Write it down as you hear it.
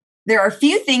There are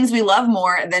few things we love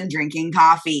more than drinking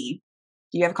coffee.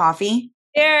 Do you have coffee?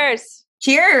 Cheers.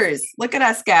 Cheers. Look at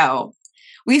us go.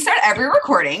 We start every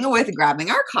recording with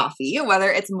grabbing our coffee, whether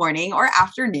it's morning or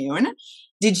afternoon.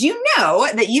 Did you know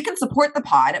that you can support the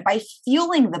pod by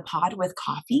fueling the pod with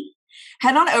coffee?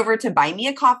 Head on over to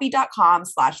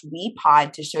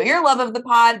buymeacoffee.com/wepod to show your love of the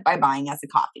pod by buying us a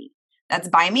coffee. That's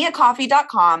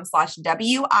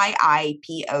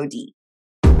buymeacoffee.com/WIIPOD.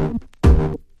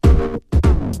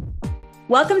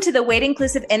 Welcome to the Weight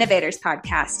Inclusive Innovators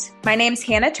Podcast. My name's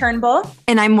Hannah Turnbull.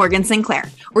 And I'm Morgan Sinclair.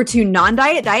 We're two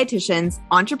non-diet dietitians,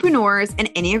 entrepreneurs,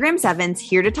 and Enneagram 7s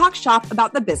here to talk shop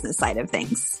about the business side of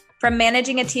things. From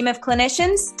managing a team of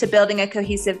clinicians to building a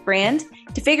cohesive brand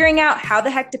to figuring out how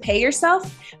the heck to pay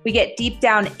yourself, we get deep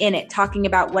down in it talking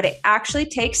about what it actually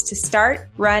takes to start,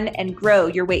 run, and grow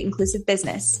your weight inclusive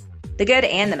business. The good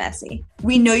and the messy.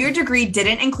 We know your degree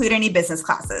didn't include any business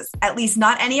classes, at least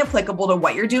not any applicable to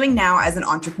what you're doing now as an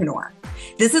entrepreneur.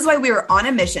 This is why we are on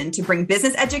a mission to bring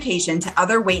business education to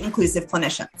other weight inclusive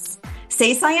clinicians.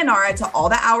 Say sayonara to all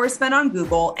the hours spent on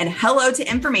Google and hello to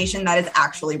information that is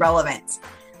actually relevant.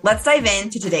 Let's dive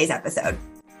into today's episode.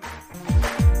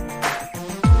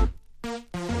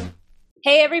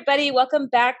 Hey, everybody. Welcome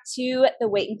back to the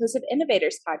Weight Inclusive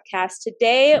Innovators Podcast.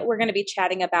 Today, we're going to be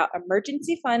chatting about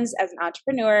emergency funds as an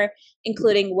entrepreneur,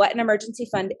 including what an emergency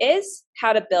fund is,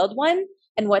 how to build one,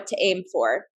 and what to aim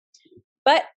for.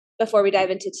 But before we dive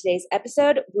into today's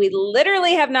episode, we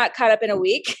literally have not caught up in a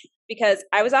week because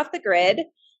I was off the grid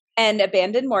and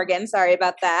abandoned Morgan. Sorry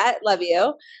about that. Love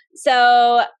you.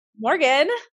 So, Morgan,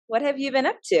 what have you been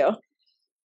up to?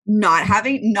 Not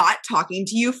talking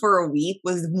to you for a week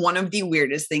was one of the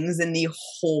weirdest things in the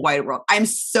whole wide world. I'm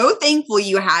so thankful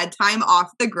you had time off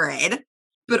the grid,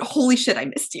 but holy shit, I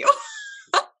missed you.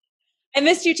 I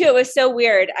missed you too. It was so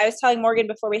weird. I was telling Morgan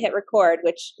before we hit record,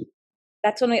 which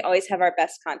that's when we always have our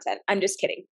best content. I'm just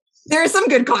kidding. There's some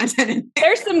good content in there.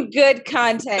 There's some good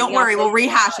content. Don't worry, we'll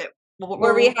rehash it.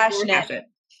 We're rehashing it.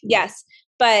 Yes.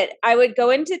 But I would go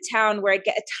into town where I'd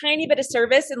get a tiny bit of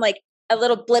service and like a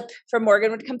little blip from Morgan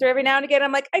would come through every now and again.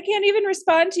 I'm like, I can't even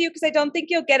respond to you because I don't think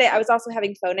you'll get it. I was also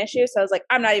having phone issues. So I was like,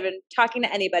 I'm not even talking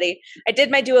to anybody. I did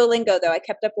my Duolingo though. I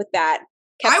kept up with that.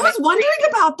 I was wondering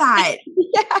about that.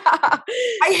 Yeah.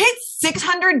 I hit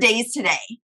 600 days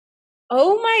today.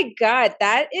 Oh my God.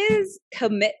 That is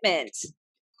commitment.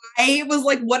 I was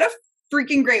like, what a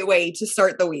freaking great way to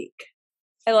start the week.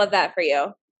 I love that for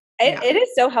you. It is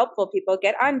so helpful, people.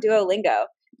 Get on Duolingo.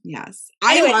 Yes.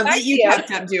 Anyway, I love that you kept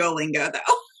up Duolingo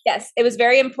though. Yes, it was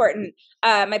very important.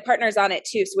 My partner's on it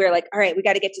too. So we were like, all right, we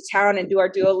got to get to town and do our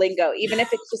Duolingo. Even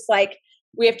if it's just like,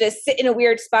 we have to sit in a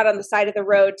weird spot on the side of the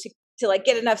road to like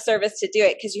get enough service to do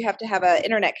it. Cause you have to have an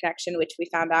internet connection, which we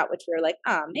found out, which we were like,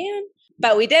 oh man,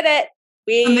 but we did it.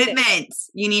 Commitment.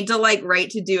 You need to like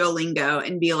write to Duolingo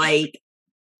and be like,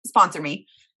 sponsor me.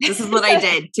 This is what I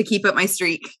did to keep up my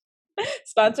streak.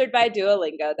 Sponsored by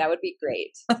Duolingo. That would be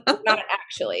great. Not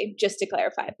actually, just to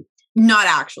clarify. Not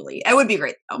actually. It would be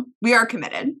great though. We are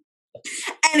committed.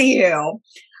 Anywho,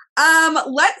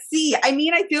 let's see. I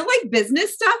mean, I feel like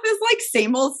business stuff is like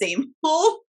same old.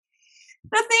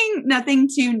 Nothing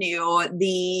too new.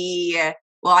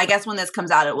 Well, I guess when this comes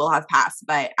out, it will have passed.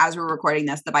 But as we're recording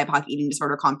this, the BIPOC Eating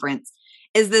Disorder Conference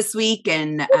is this week.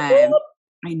 And I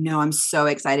know I'm so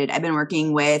excited. I've been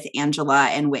working with Angela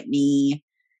and Whitney.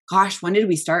 Gosh, when did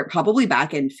we start? Probably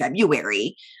back in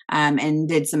February, and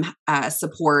did some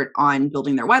support on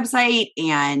building their website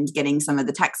and getting some of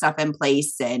the tech stuff in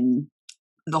place and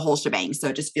the whole shebang. So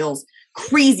it just feels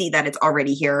crazy that it's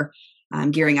already here.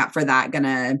 I'm gearing up for that.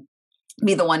 Gonna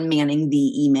be the one manning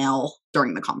the email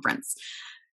during the conference.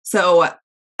 So,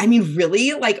 I mean,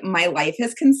 really, like my life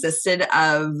has consisted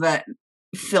of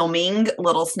filming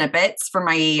little snippets for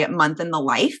my month in the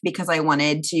life because I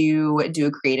wanted to do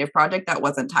a creative project that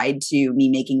wasn't tied to me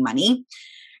making money.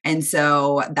 And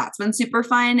so that's been super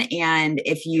fun. And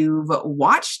if you've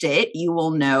watched it, you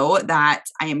will know that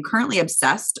I am currently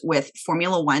obsessed with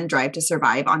Formula One Drive to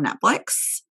Survive on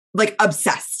Netflix. Like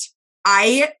obsessed.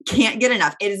 I can't get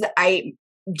enough.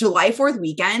 July 4th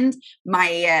weekend,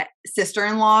 my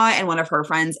sister-in-law and one of her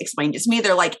friends explained it to me.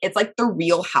 They're like, it's like the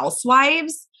Real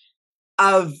Housewives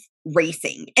of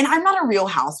racing. And I'm not a Real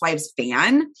Housewives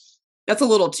fan. That's a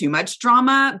little too much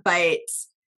drama, but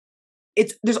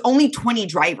there's only 20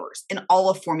 drivers in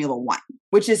all of Formula One,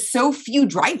 which is so few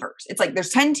drivers. It's like there's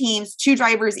 10 teams, 2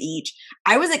 drivers each.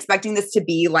 I was expecting this to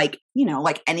be like,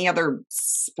 like any other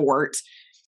sport,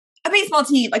 a baseball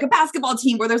team, like a basketball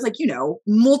team where there's like,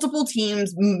 multiple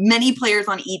teams, many players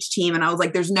on each team. And I was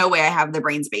like, there's no way I have the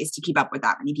brain space to keep up with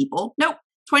that many people. Nope.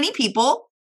 20 people,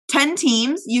 10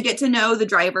 teams. You get to know the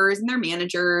drivers and their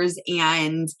managers,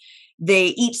 and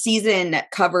each season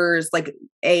covers like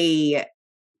a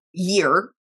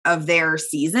year of their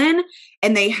season,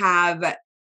 and they have,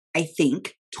 I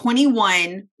think,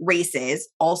 21 races,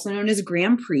 also known as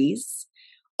Grand Prix,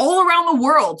 all around the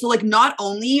world. So like, not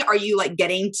only are you like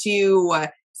getting to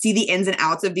see the ins and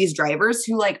outs of these drivers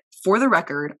who, like, for the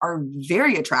record, are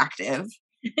very attractive,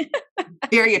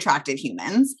 very attractive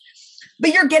humans,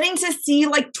 but you're getting to see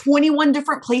like 21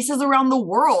 different places around the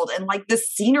world and like the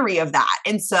scenery of that.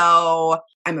 And so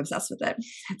I'm obsessed with it.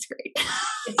 That's great.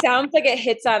 It sounds like it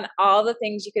hits on all the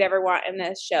things you could ever want in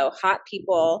this show: hot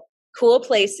people, cool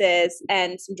places,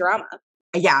 and some drama.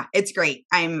 Yeah, it's great.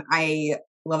 I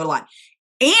love it a lot.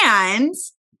 And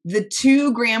the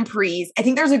 2 Grand Prix, I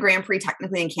think there's a Grand Prix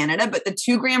technically in Canada, but the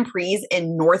 2 Grand Prix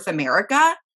in North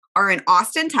America are in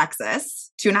Austin,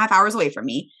 Texas, 2.5 hours away from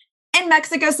me, and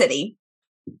Mexico City.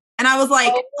 And I was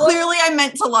like, clearly I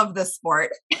meant to love this sport.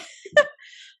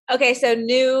 Okay, so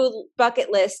new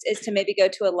bucket list is to maybe go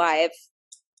to a live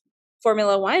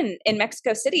Formula One in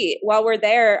Mexico City while we're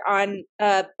there on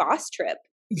a boss trip.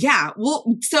 Yeah, well,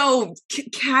 so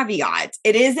caveat,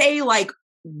 it is a like,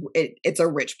 it's a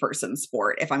rich person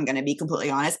sport, if I'm going to be completely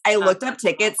honest. I looked up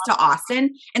tickets to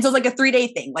Austin, and so it's like a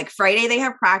 3-day thing. Like Friday they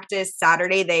have practice,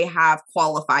 Saturday they have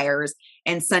qualifiers,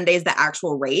 and Sunday's the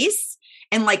actual race.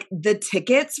 And like the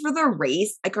tickets for the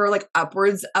race like are like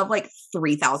upwards of like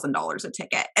 $3,000 a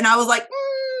ticket. And I was like,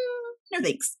 no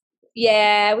thanks.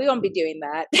 Yeah, we won't be doing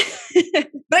that.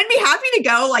 But I'd be happy to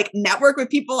go like network with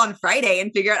people on Friday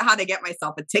and figure out how to get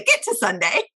myself a ticket to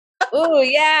Sunday. Oh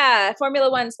yeah, Formula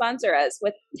One, sponsor us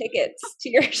with tickets to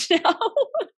your show.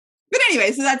 But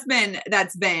anyway, so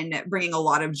that's been bringing a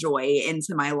lot of joy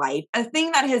into my life. A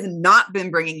thing that has not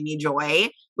been bringing me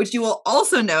joy, which you will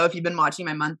also know if you've been watching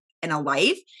my month in a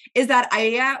life, is that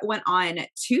I went on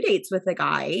 2 dates with a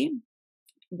guy,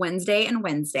 Wednesday,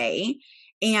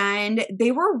 and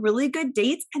they were really good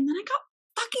dates. And then I got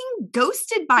fucking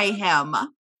ghosted by him. I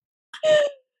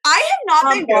have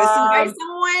not been ghosted by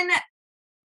someone,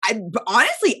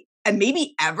 honestly,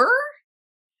 maybe ever.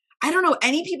 I don't know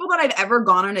any people that I've ever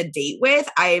gone on a date with.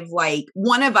 I've like,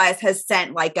 one of us has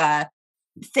sent like a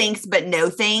thanks, but no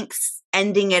thanks,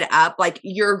 ending it up like,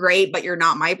 you're great, but you're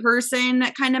not my person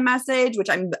kind of message, which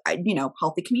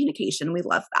healthy communication. We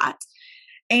love that.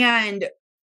 And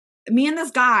me and this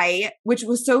guy, which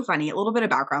was so funny, a little bit of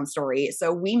background story.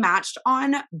 So we matched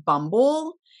on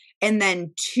Bumble, and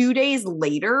then 2 days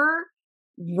later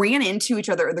ran into each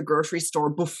other at the grocery store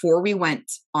before we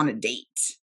went on a date.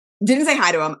 Didn't say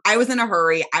hi to him. I was in a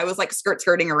hurry. I was like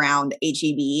skirting around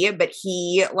HEB, but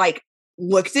he like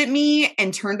looked at me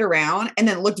and turned around and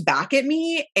then looked back at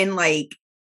me, and like,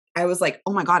 I was like,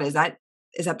 oh my God, is that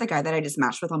the guy that I just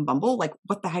matched with on Bumble? Like,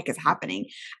 what the heck is happening?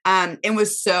 And I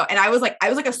was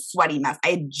like a sweaty mess. I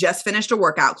had just finished a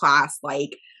workout class,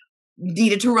 like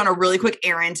needed to run a really quick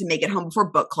errand to make it home before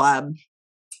book club.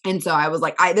 And so I was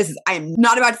like, I am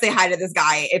not about to say hi to this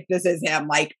guy if this is him.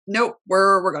 Like, nope,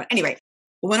 we're going. Anyway,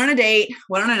 went on a date,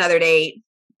 went on another date,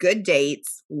 good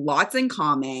dates, lots in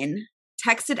common,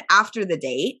 texted after the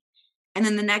date. And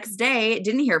then the next day,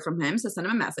 didn't hear from him. So sent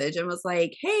him a message and was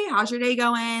like, hey, how's your day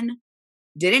going?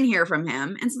 Didn't hear from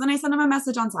him. And so then I sent him a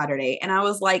message on Saturday, and I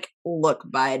was like, look,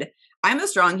 bud, I'm a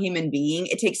strong human being.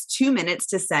 It takes 2 minutes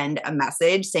to send a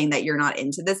message saying that you're not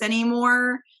into this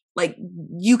anymore. Like,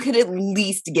 you could at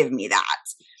least give me that.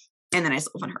 And then I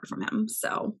still haven't heard from him.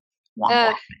 So,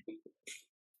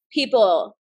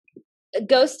 people,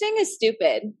 ghosting is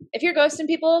stupid. If you're ghosting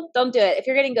people, don't do it. If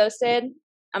you're getting ghosted,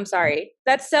 I'm sorry.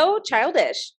 That's so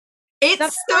childish.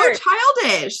 It's so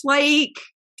childish. Like,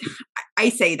 I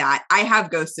say that. I have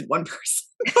ghosted one person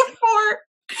before.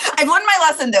 I've learned my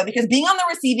lesson though, because being on the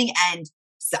receiving end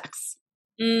sucks.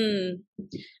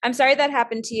 I'm sorry that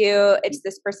happened to you. It's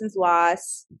this person's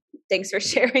loss. Thanks for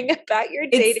sharing about your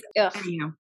dating.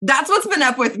 That's what's been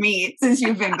up with me since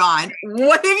you've been gone.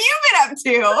 What have you been up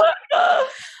to?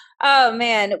 Oh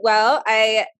man. Well,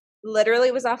 I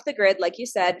literally was off the grid, like you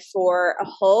said, for a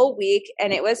whole week,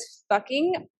 and it was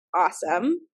fucking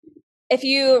awesome. If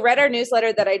you read our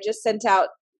newsletter that I just sent out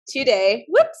today,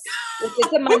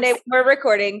 it's a Monday, we're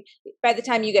recording. By the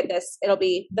time you get this, it'll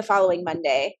be the following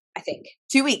Monday, I think.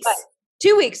 2 weeks.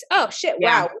 2 weeks. Oh shit.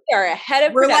 Yeah. Wow. We are ahead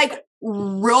of production. Like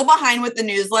real behind with the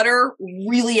newsletter,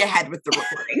 really ahead with the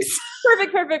recordings.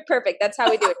 Perfect. That's how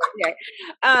we do it here.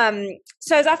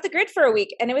 So I was off the grid for a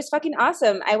week, and it was fucking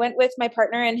awesome. I went with my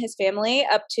partner and his family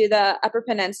up to the Upper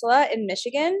Peninsula in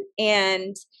Michigan,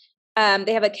 and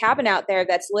they have a cabin out there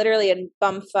that's literally in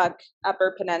bumfuck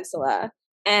Upper Peninsula.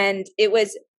 And it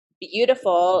was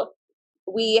beautiful.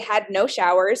 We had no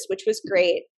showers, which was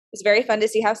great. It was very fun to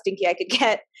see how stinky I could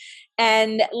get.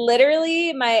 And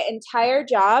literally my entire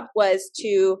job was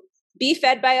to be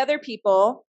fed by other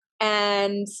people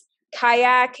and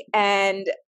kayak and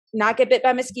not get bit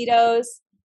by mosquitoes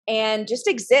and just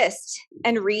exist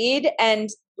and read. And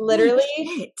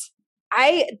literally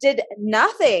I did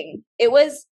nothing. It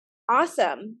was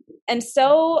awesome and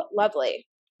so lovely.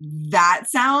 That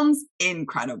sounds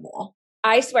incredible.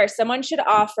 I swear someone should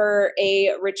offer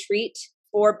a retreat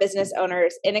for business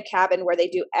owners in a cabin where they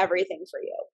do everything for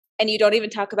you. And you don't even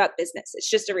talk about business. It's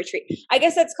just a retreat. I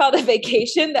guess that's called a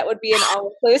vacation. That would be an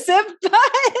all-inclusive,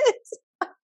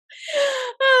 but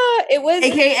it was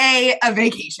AKA a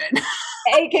vacation.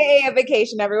 AKA a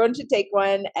vacation. Everyone should take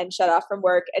one and shut off from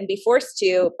work and be forced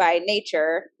to by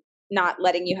nature, not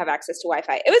letting you have access to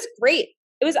Wi-Fi. It was great.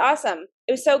 It was awesome.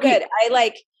 It was so good.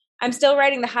 I'm still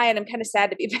riding the high and I'm kind of sad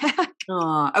to be back.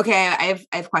 Okay. I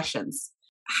have questions.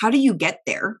 How do you get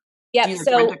there? Yeah. Do you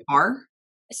rent a car?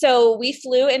 So we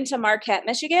flew into Marquette,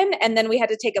 Michigan, and then we had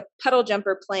to take a puddle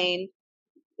jumper plane.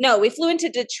 No, we flew into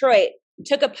Detroit,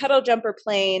 took a puddle jumper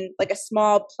plane, like a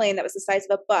small plane that was the size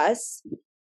of a bus,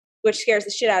 which scares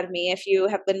the shit out of me. If you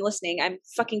have been listening, I'm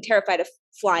fucking terrified of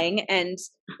flying. And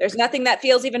there's nothing that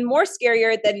feels even more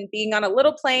scarier than being on a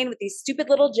little plane with these stupid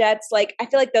little jets. Like, I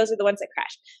feel like those are the ones that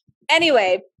crash.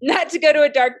 Anyway, not to go to a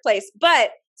dark place,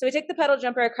 but so we took the puddle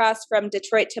jumper across from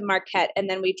Detroit to Marquette, and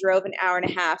then we drove an hour and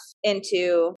a half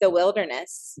into the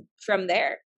wilderness from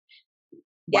there.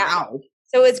 Yeah. Wow.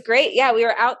 So it was great. Yeah, we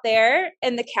were out there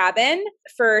in the cabin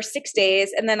for 6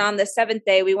 days. And then on the 7th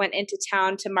day, we went into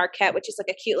town to Marquette, which is like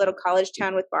a cute little college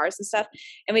town with bars and stuff.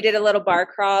 And we did a little bar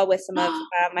crawl with some of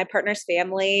my partner's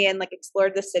family and like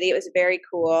explored the city. It was very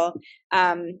cool.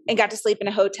 And got to sleep in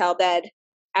a hotel bed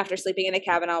after sleeping in a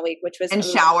cabin all week, which was— And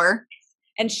shower.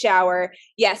 And shower.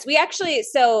 Yes, we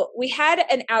had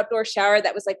an outdoor shower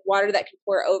that was like water that could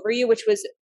pour over you, which was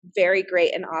very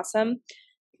great and awesome.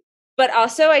 But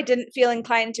also I didn't feel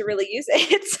inclined to really use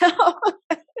it. So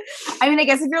I mean, I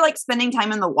guess if you're like spending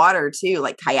time in the water too,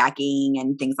 like kayaking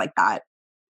and things like that.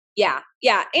 Yeah.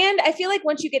 Yeah. And I feel like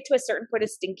once you get to a certain point of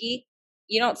stinky,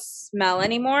 you don't smell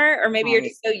anymore, or maybe you're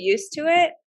just so used to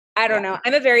it. I don't know.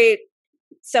 I'm a very,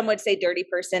 some would say, dirty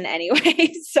person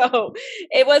anyway. So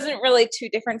it wasn't really too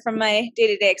different from my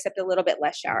day-to-day, except a little bit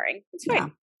less showering. It's fine. Yeah.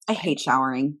 I hate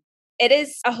showering. It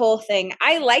is a whole thing.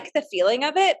 I like the feeling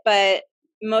of it, but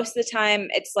most of the time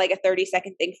it's like a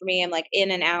 30-second thing for me. I'm like in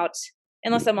and out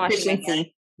unless I'm washing my hair.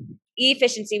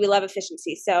 Efficiency. We love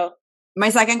efficiency. So my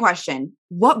second question,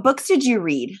 what books did you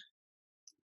read?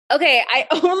 Okay. I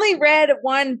only read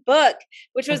one book,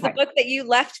 which was the book that you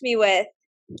left me with.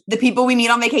 The People We Meet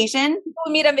on Vacation? People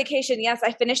We Meet on Vacation. Yes,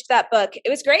 I finished that book. It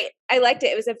was great. I liked it.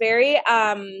 It was a very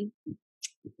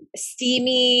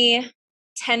steamy,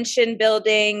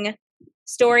 tension-building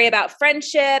story about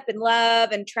friendship and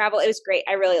love and travel. It was great.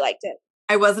 I really liked it.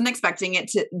 I wasn't expecting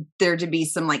there to be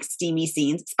some like steamy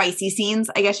scenes, spicy scenes,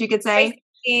 I guess you could say. Spicy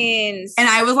scenes. And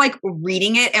I was like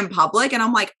reading it in public and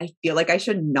I'm like, I feel like I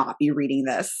should not be reading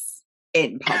this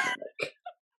in public.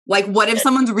 Like, what if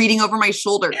someone's reading over my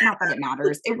shoulder? Not that it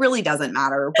matters. It really doesn't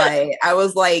matter. But I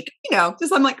was like, I'm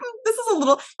like, this is a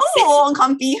little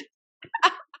uncomfy.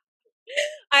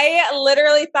 I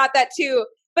literally thought that too.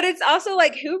 But it's also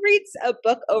like, who reads a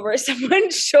book over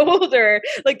someone's shoulder?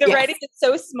 Like the writing is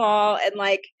so small and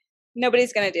like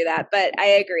nobody's going to do that. But I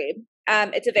agree.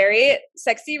 It's a very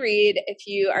sexy read if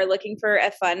you are looking for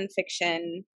a fun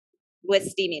fiction with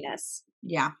steaminess.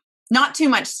 Yeah. Not too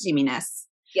much steaminess.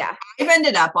 Yeah. I've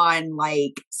ended up on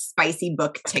like spicy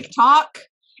book TikTok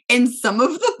and some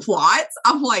of the plots,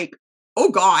 I'm like,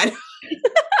 oh God.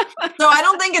 So I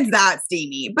don't think it's that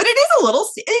steamy, but it is a little,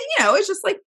 it's just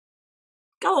like,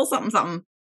 got a little something, something.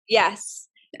 Yes.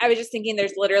 I was just thinking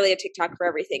there's literally a TikTok for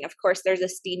everything. Of course, there's a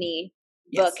steamy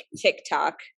book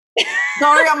TikTok. It's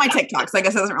already on my TikTok, so I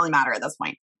guess it doesn't really matter at this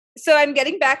point. So I'm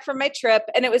getting back from my trip,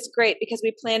 and it was great because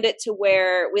we planned it to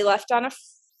where we left on a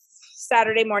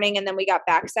Saturday morning, and then we got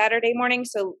back Saturday morning.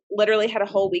 So literally had a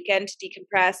whole weekend to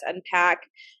decompress, unpack,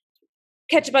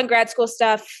 catch up on grad school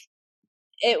stuff.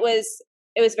 It was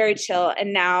very chill.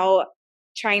 And now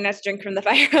trying not to drink from the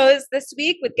fire hose this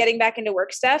week with getting back into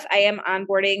work stuff. I am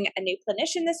onboarding a new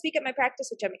clinician this week at my practice,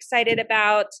 which I'm excited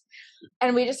about.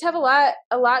 And we just have a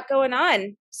lot going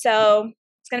on. So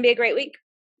it's going to be a great week.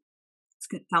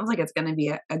 Sounds like it's going to be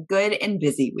a good and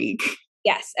busy week.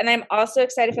 Yes. And I'm also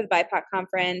excited for the BIPOC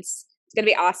conference. It's going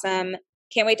to be awesome.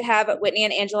 Can't wait to have Whitney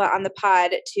and Angela on the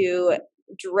pod to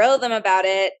drill them about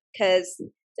it because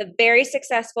it's a very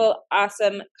successful,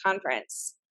 awesome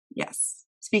conference. Yes.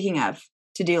 Speaking of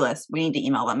to-do list, we need to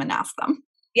email them and ask them.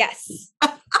 Yes.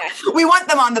 Yes. We want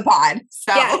them on the pod.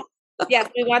 So Yes,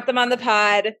 we want them on the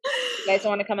pod. You guys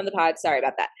don't want to come on the pod. Sorry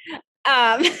about that.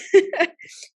 But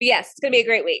yes, it's gonna be a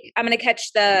great week. I'm gonna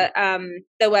catch the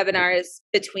webinars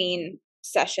between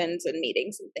sessions and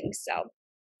meetings and things. So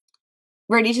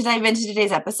ready to dive into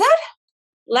today's episode?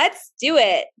 Let's do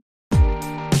it.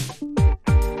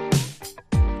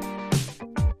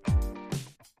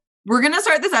 We're going to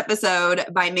start this episode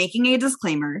by making a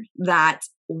disclaimer that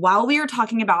while we are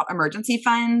talking about emergency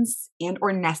funds and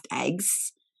or nest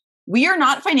eggs, we are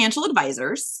not financial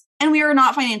advisors and we are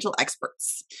not financial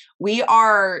experts. We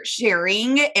are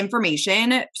sharing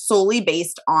information solely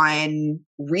based on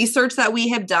research that we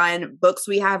have done, books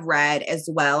we have read, as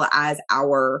well as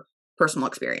our personal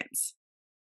experience.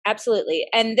 Absolutely.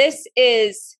 And this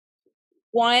is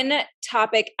one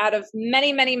topic out of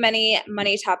many, many, many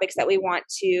money topics that we want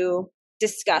to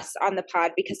discuss on the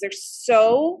pod because there's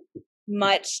so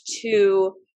much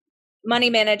to money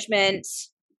management,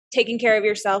 taking care of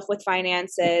yourself with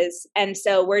finances. And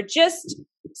so we're just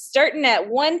starting at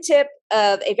one tip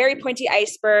of a very pointy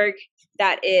iceberg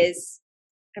that is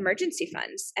emergency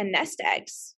funds and nest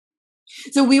eggs.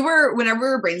 So whenever we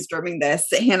were brainstorming this,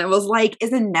 Hannah was like,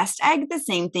 is a nest egg the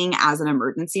same thing as an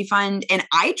emergency fund? And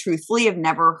I truthfully have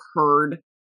never heard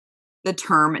the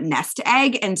term nest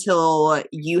egg until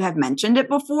you have mentioned it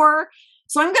before.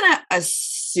 So I'm going to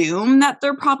assume that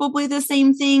they're probably the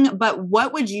same thing, but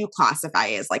what would you classify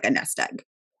as like a nest egg?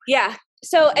 Yeah.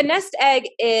 So a nest egg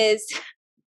is,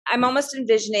 I'm almost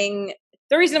envisioning,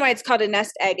 the reason why it's called a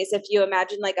nest egg is if you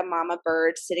imagine like a mama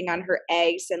bird sitting on her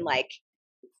eggs and like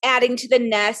adding to the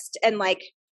nest and like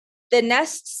the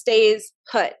nest stays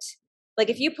put. Like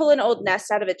if you pull an old nest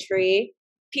out of a tree,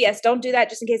 P.S. don't do that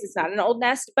just in case it's not an old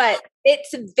nest, but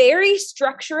it's very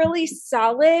structurally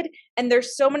solid and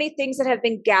there's so many things that have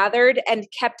been gathered and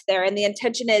kept there. And the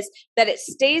intention is that it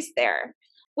stays there,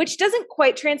 which doesn't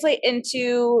quite translate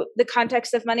into the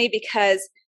context of money because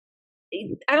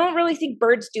I don't really think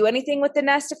birds do anything with the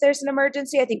nest if there's an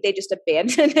emergency. I think they just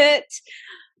abandon it.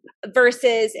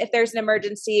 Versus if there's an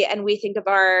emergency and we think of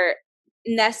our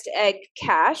nest egg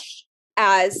cash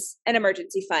as an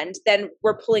emergency fund, then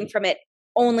we're pulling from it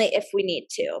only if we need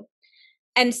to.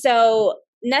 And so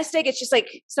nest egg, it's just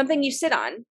like something you sit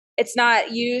on. It's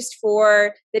not used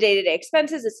for the day-to-day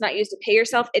expenses. It's not used to pay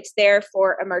yourself. It's there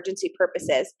for emergency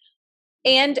purposes.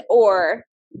 And or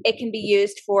it can be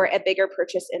used for a bigger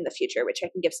purchase in the future, which I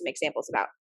can give some examples about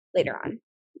later on.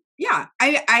 Yeah,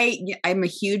 I'm a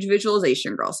huge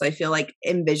visualization girl. So I feel like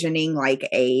envisioning like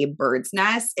a bird's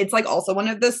nest, it's like also one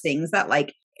of those things that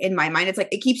like in my mind, it's like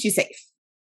it keeps you safe.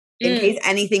 In case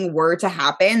anything were to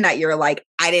happen that you're like,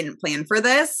 I didn't plan for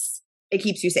this, it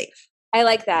keeps you safe. I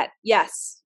like that.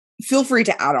 Yes. Feel free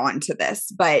to add on to this,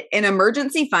 but an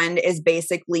emergency fund is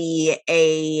basically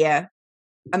a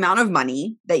amount of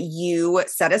money that you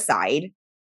set aside.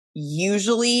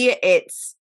 Usually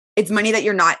it's money that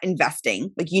you're not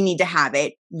investing. Like you need to have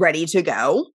it ready to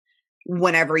go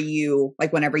whenever you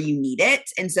need it.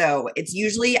 And so it's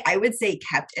usually, I would say,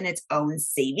 kept in its own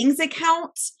savings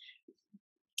account.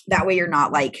 That way you're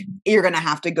not like, you're going to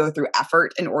have to go through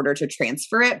effort in order to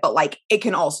transfer it, but like it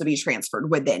can also be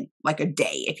transferred within like a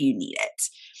day if you need it.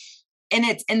 And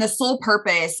it's in the sole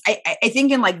purpose, I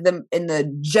think in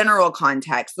the general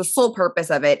context, the sole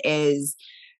purpose of it is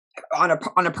on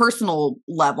a personal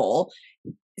level.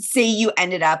 Say you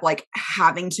ended up like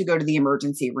having to go to the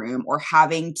emergency room or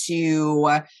having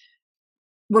to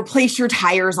replace your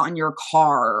tires on your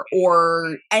car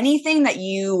or anything that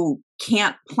you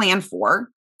can't plan for,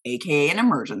 aka an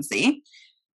emergency,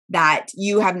 that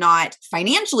you have not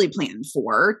financially planned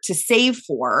for to save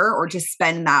for or to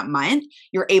spend that month,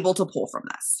 you're able to pull from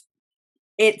this.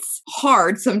 It's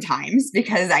hard sometimes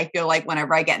because I feel like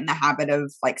whenever I get in the habit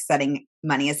of like setting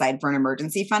money aside for an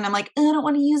emergency fund, I'm like, I don't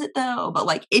want to use it though. But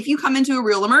like if you come into a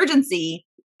real emergency,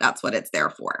 that's what it's there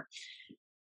for.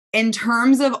 In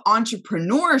terms of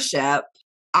entrepreneurship,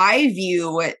 I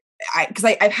view it because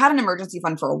I've had an emergency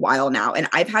fund for a while now, and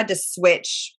I've had to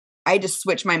switch. I had to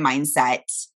switch my mindset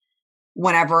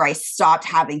whenever I stopped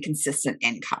having consistent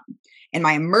income. And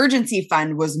my emergency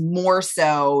fund was more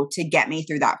so to get me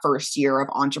through that first year of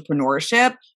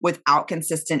entrepreneurship without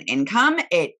consistent income.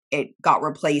 It got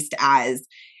replaced as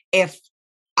if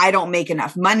I don't make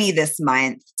enough money this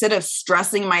month, instead of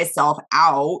stressing myself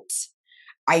out,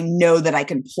 I know that I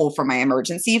can pull from my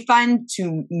emergency fund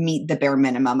to meet the bare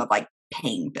minimum of like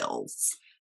paying bills.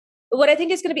 What I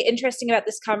think is going to be interesting about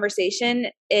this conversation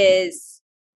is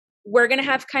we're going to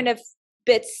have kind of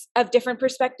bits of different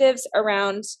perspectives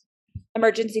around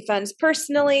emergency funds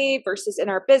personally versus in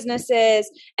our businesses.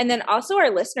 And then also our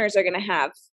listeners are going to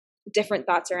have different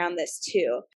thoughts around this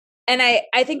too. And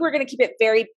I think we're going to keep it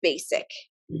very basic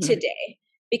today,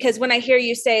 because when I hear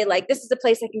you say like, this is a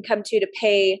place I can come to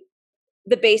pay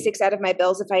the basics out of my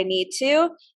bills if I need to,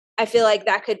 I feel like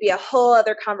that could be a whole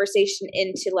other conversation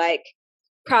into like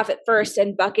profit first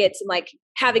and buckets, and like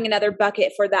having another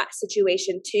bucket for that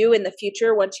situation too in the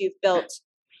future once you've built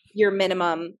your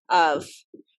minimum of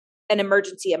an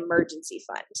emergency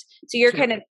fund. So you're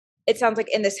kind of, it sounds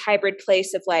like in this hybrid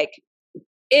place of like,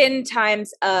 in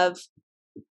times of,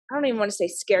 I don't even want to say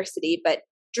scarcity, but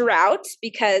drought,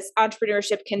 because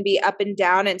entrepreneurship can be up and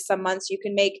down, and some months you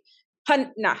can make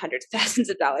not hundreds of thousands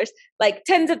of dollars, like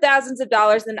tens of thousands of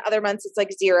dollars, and other months it's like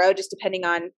zero, just depending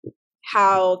on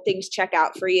how things check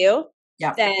out for you.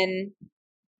 Yeah. Then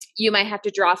you might have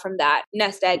to draw from that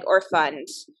nest egg or fund.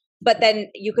 But then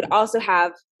you could also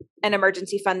have an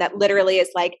emergency fund that literally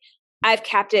is like, I've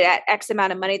capped it at X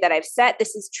amount of money that I've set.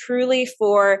 This is truly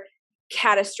for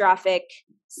catastrophic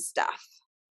stuff.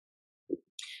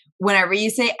 Whenever you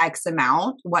say X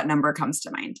amount, what number comes to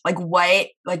mind? Like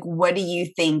what do you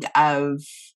think of,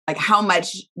 like how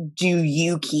much do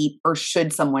you keep or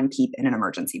should someone keep in an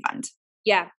emergency fund?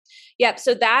 Yeah. Yep.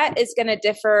 So that is going to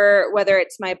differ whether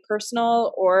it's my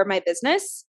personal or my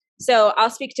business. So I'll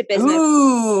speak to business.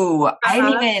 Ooh,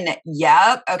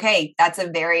 yep. Okay. That's a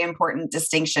very important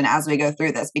distinction as we go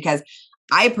through this, because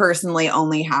I personally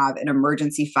only have an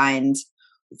emergency fund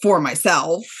for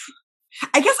myself.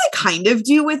 I guess I kind of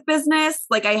do with business.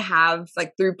 Like I have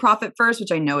like through Profit First,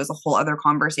 which I know is a whole other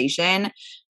conversation.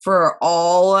 For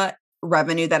all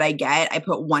revenue that I get, I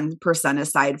put 1%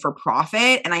 aside for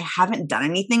profit, and I haven't done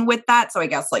anything with that. So I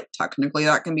guess like technically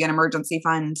that can be an emergency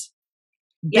fund.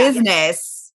 Yeah.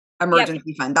 Business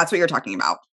emergency fund. That's what you're talking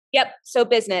about. Yep. So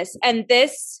business. And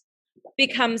this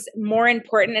becomes more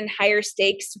important and higher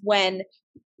stakes when,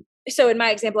 so in my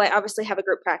example, I obviously have a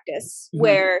group practice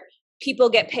where people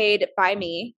get paid by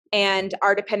me and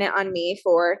are dependent on me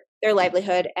for their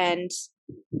livelihood and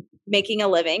making a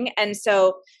living. And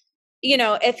so, you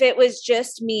know, if it was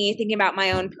just me thinking about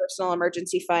my own personal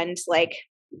emergency fund, like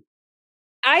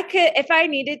I could, if I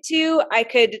needed to, I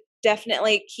could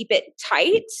definitely keep it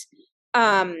tight.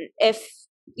 If,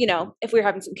 you know, if we're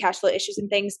having some cash flow issues and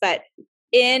things, but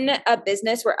in a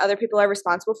business where other people are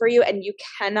responsible for you and you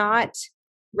cannot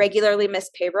regularly miss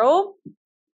payroll,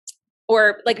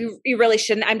 or like you really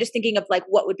shouldn't. I'm just thinking of like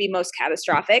what would be most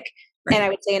catastrophic. Right. And I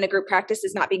would say in a group practice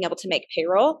is not being able to make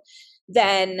payroll.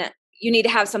 Then you need to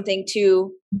have something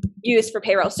to use for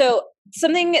payroll. So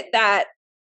something that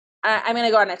I'm going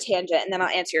to go on a tangent and then I'll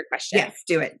answer your question. Yes,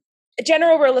 do it. A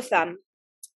general rule of thumb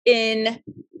in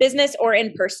business or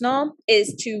in personal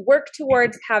is to work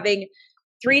towards having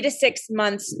 3 to 6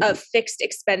 months of fixed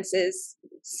expenses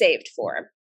saved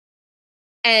for.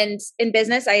 And in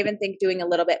business, I even think doing a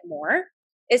little bit more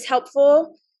is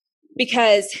helpful,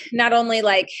 because not only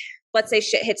like, let's say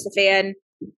shit hits the fan,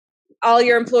 all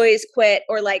your employees quit,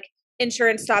 or like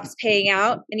insurance stops paying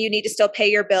out and you need to still pay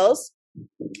your bills,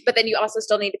 but then you also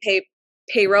still need to pay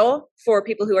payroll for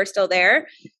people who are still there.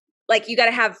 Like you got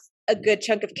to have a good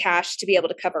chunk of cash to be able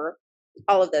to cover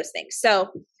all of those things. So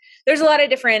there's a lot of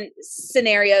different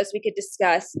scenarios we could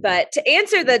discuss, but to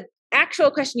answer the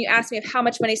actual question you asked me of how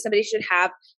much money somebody should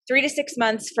have, 3 to 6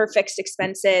 months for fixed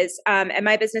expenses. And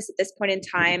my business at this point in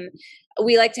time,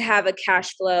 we like to have a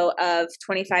cash flow of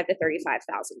 $25,000 to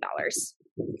 $35,000.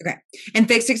 Okay. And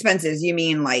fixed expenses, you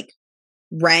mean like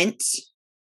rent,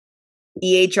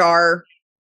 EHR,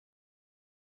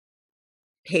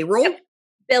 payroll? Yep.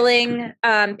 Billing,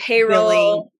 payroll.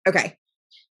 Billing. Okay.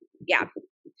 Yeah.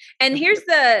 And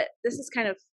this is kind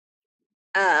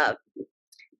of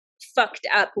fucked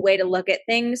up way to look at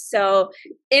things. So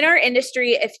in our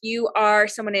industry, if you are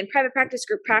someone in private practice,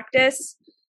 group practice,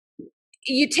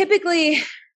 you typically,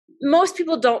 most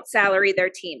people don't salary their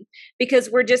team, because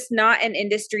we're just not an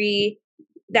industry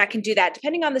that can do that,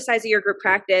 depending on the size of your group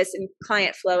practice and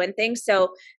client flow and things.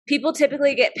 So people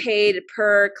typically get paid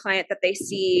per client that they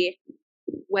see,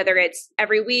 whether it's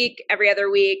every week, every other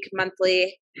week,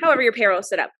 monthly, however your payroll is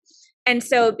set up. And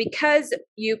so because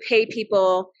you pay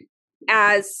people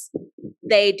as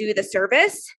they do the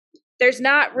service, there's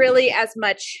not really as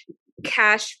much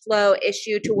cash flow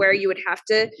issue to where you would have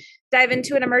to dive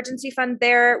into an emergency fund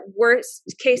there. Worst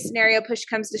case scenario, push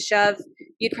comes to shove,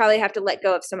 you'd probably have to let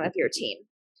go of some of your team.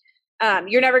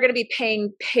 You're never going to be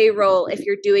paying payroll if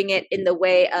you're doing it in the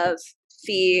way of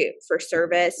fee for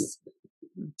service,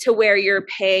 to where you're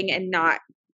paying and not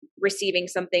receiving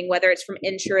something, whether it's from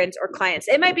insurance or clients.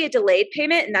 It might be a delayed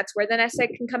payment, and that's where the nest egg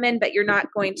can come in, but you're not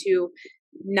going to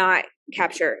not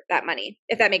capture that money,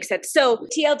 if that makes sense. So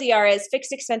TLDR is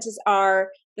fixed expenses are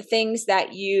the things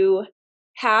that you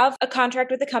have a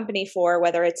contract with a company for,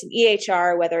 whether it's an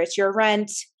EHR, whether it's your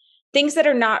rent, things that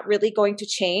are not really going to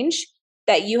change,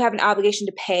 that you have an obligation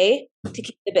to pay to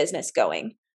keep the business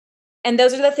going. And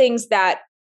those are the things that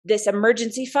this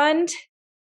emergency fund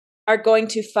are going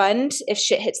to fund if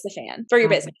shit hits the fan for your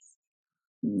business.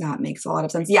 That makes a lot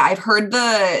of sense. Yeah, I've heard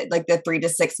the 3 to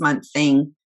 6 month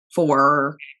thing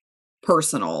for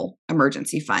personal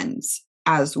emergency funds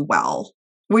as well,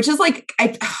 which is like,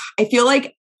 I feel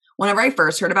like whenever I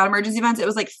first heard about emergency funds, it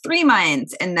was like 3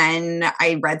 months. And then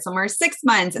I read somewhere 6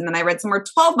 months, and then I read somewhere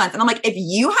 12 months. And I'm like, if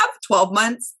you have 12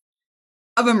 months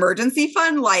of emergency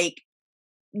fund, like,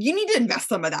 you need to invest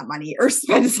some of that money or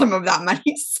spend some of that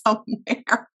money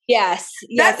somewhere. Yes.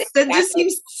 That just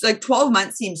seems like 12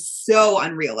 months seems so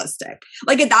unrealistic.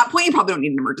 Like, at that point, you probably don't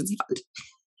need an emergency fund.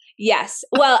 Yes.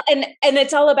 Well, and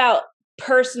it's all about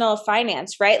personal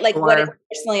finance, right? Like, what is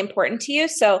personally important to you.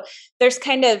 So there's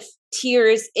kind of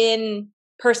tiers in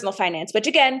personal finance, which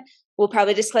again, we'll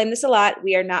probably disclaim this a lot.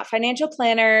 We are not financial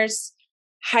planners.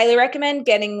 Highly recommend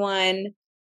getting one.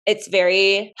 It's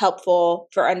very helpful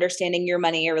for understanding your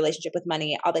money, your relationship with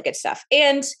money, all that good stuff.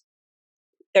 And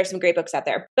there's some great books out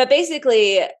there. But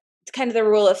basically, kind of the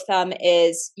rule of thumb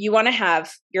is you want to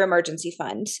have your emergency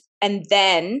fund, and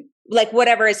then like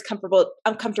whatever is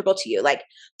uncomfortable to you, like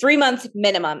 3 months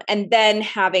minimum, and then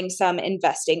having some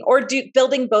investing or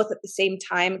building both at the same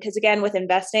time. Because again, with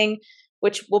investing,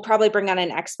 which we'll probably bring on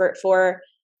an expert for,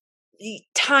 the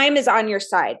time is on your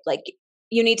side. Like,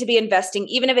 you need to be investing,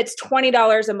 even if it's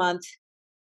 $20 a month,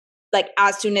 like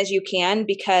as soon as you can,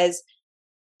 because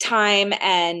time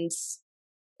and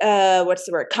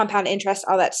compound interest,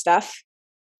 all that stuff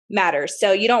matters.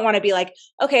 So you don't want to be like,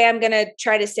 okay, I'm going to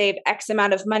try to save X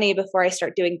amount of money before I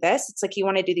start doing this. It's like you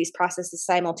want to do these processes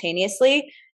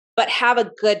simultaneously, but have a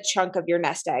good chunk of your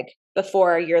nest egg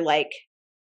before you're like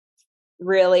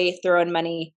really throwing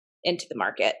money into the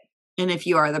market. And if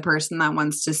you are the person that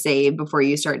wants to save before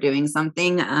you start doing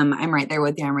something, I'm right there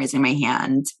with you. I'm raising my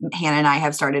hand. Hannah and I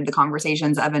have started the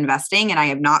conversations of investing, and I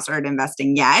have not started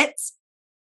investing yet.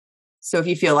 So if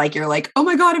you feel like you're like, oh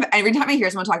my God, every time I hear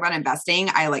someone talk about investing,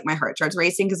 my heart starts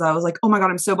racing because I was like, oh my God,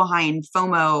 I'm so behind,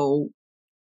 FOMO.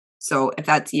 So if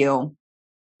that's you,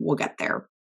 we'll get there.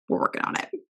 We're working on it.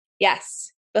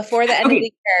 Yes. Before the end of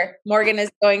the year, Morgan is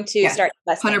going to start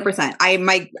investing.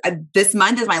 100%. This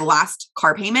month is my last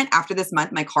car payment. After this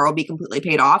month, my car will be completely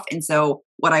paid off. And so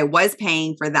what I was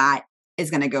paying for that is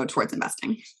going to go towards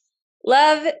investing.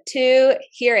 Love to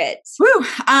hear it. Woo.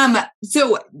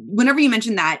 So whenever you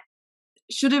mentioned that,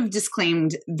 should have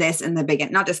disclaimed this in the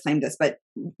beginning, not disclaimed this, but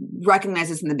recognize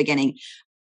this in the beginning.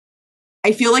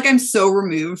 I feel like I'm so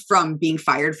removed from being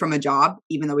fired from a job,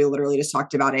 even though we literally just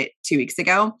talked about it 2 weeks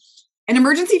ago. An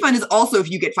emergency fund is also if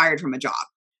you get fired from a job.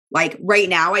 Like right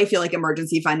now, I feel like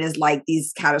emergency fund is like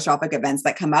these catastrophic events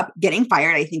that come up. Getting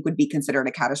fired, I think, would be considered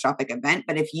a catastrophic event.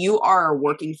 But if you are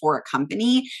working for a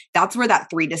company, that's where that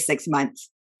 3 to 6 months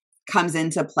comes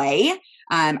into play.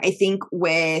 I think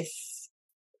with,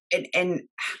 and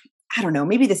I don't know,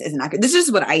 maybe this isn't accurate. This is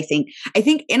just what I think. I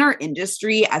think in our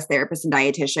industry as therapists and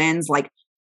dietitians, like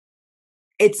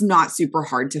it's not super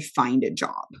hard to find a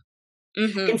job.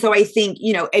 Mm-hmm. And so I think,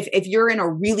 if you're in a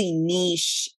really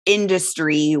niche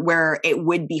industry where it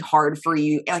would be hard for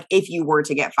you, like if you were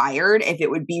to get fired, if it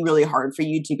would be really hard for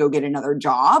you to go get another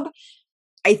job,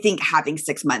 I think having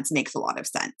 6 months makes a lot of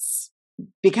sense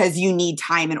because you need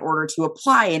time in order to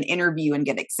apply and interview and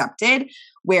get accepted.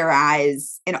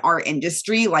 Whereas in our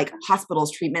industry, like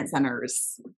hospitals, treatment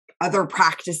centers, other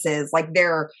practices, like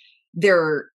there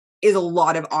is a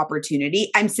lot of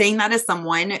opportunity. I'm saying that as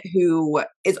someone who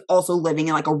is also living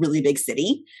in like a really big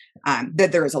city,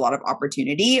 that there is a lot of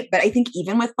opportunity. But I think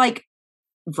even with like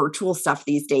virtual stuff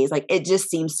these days, like it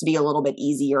just seems to be a little bit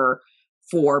easier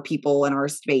for people in our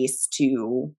space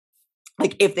to,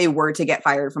 like, if they were to get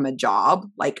fired from a job,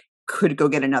 like could go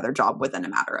get another job within a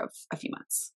matter of a few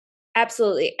months.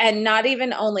 Absolutely. And not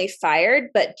even only fired,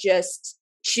 but just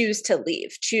choose to leave,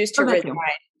 choose to resign,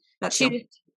 choose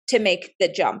to make the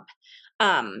jump.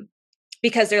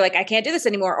 Because they're like, I can't do this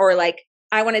anymore. Or like,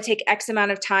 I want to take X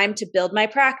amount of time to build my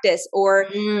practice or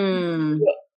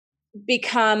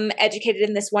become educated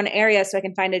in this one area so I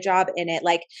can find a job in it.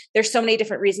 Like there's so many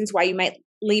different reasons why you might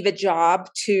leave a job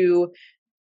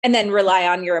and then rely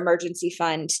on your emergency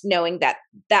fund, knowing that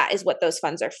that is what those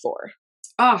funds are for.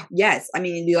 Oh, yes. I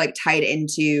mean, you like tied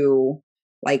into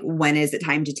like, when is it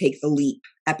time to take the leap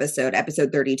episode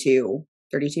 32,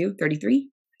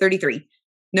 33.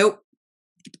 Nope.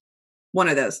 One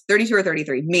of those, 32 or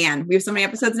 33. Man, we have so many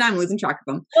episodes now. I'm losing track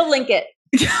of them. We'll link it.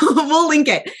 We'll link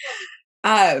it.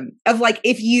 of like,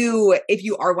 if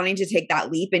you are wanting to take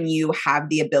that leap and you have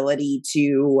the ability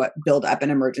to build up an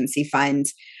emergency fund,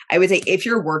 I would say if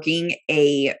you're working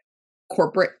a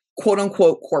corporate, quote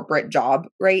unquote, corporate job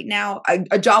right now,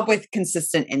 a job with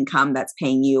consistent income that's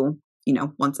paying you,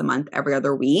 once a month, every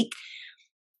other week,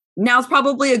 now's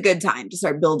probably a good time to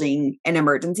start building an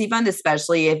emergency fund,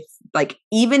 especially if, like,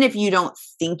 even if you don't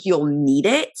think you'll need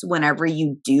it whenever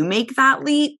you do make that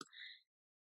leap,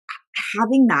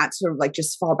 having that sort of like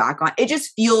just fall back on, it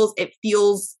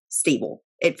feels stable.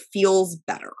 It feels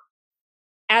better.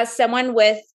 As someone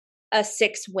with a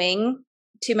 6 wing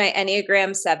to my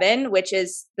Enneagram 7, which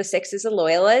is the 6 is a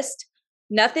loyalist,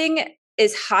 nothing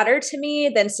is hotter to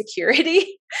me than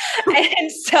security.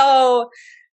 And so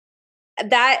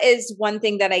that is one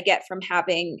thing that I get from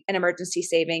having an emergency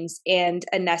savings and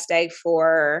a nest egg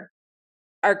for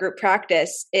our group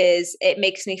practice is it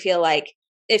makes me feel like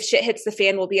if shit hits the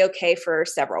fan, we'll be okay for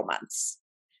several months.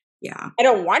 Yeah. I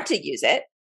don't want to use it.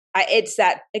 It's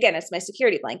that, again, it's my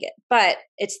security blanket, but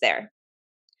it's there.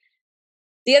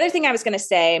 The other thing I was going to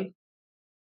say,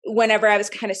 whenever I was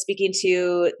kind of speaking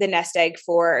to the nest egg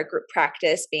for a group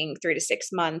practice being 3 to 6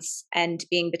 months and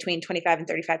being between 25 and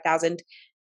 35,000,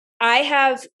 I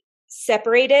have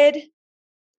separated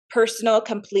personal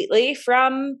completely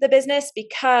from the business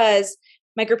because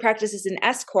my group practice is an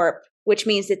S Corp, which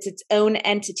means it's its own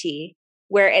entity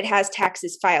where it has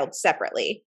taxes filed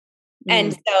separately.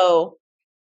 And so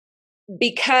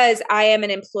because I am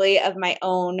an employee of my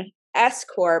own S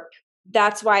Corp,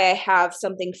 that's why I have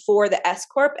something for the S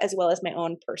Corp as well as my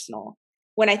own personal.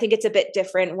 When I think it's a bit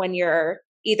different when you're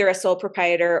either a sole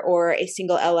proprietor or a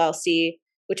single LLC,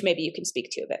 which maybe you can speak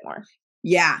to a bit more.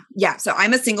 Yeah. So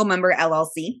I'm a single member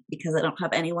LLC because I don't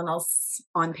have anyone else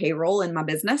on payroll in my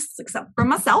business except for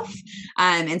myself.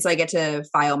 And so I get to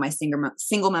file my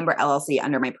single member LLC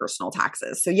under my personal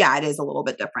taxes. So yeah, it is a little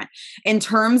bit different. In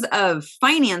terms of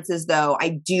finances though,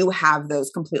 I do have those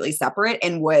completely separate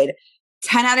and would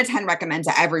 10 out of 10 recommend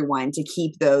to everyone to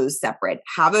keep those separate.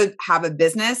 Have a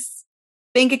business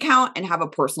bank account and have a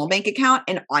personal bank account,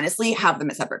 and honestly have them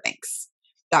at separate banks.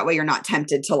 That way you're not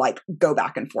tempted to like go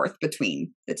back and forth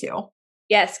between the two.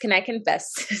 Yes. Can I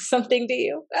confess something to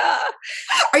you?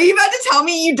 Are you about to tell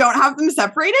me you don't have them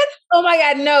separated? Oh my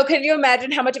God, no. Can you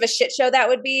imagine how much of a shit show that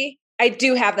would be? I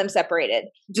do have them separated.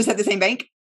 Just at the same bank?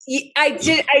 I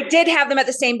did have them at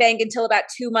the same bank until about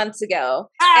 2 months ago.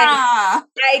 And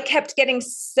I kept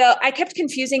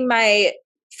confusing my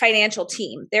financial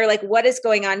team. They're like, what is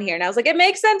going on here? And I was like, it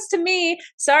makes sense to me.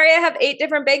 Sorry, I have 8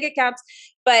 different bank accounts.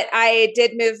 But I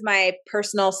did move my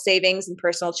personal savings and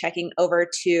personal checking over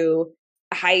to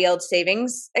a high yield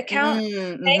savings account,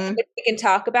 which we can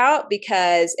talk about,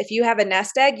 because if you have a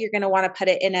nest egg, you're going to want to put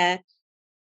it in a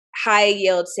high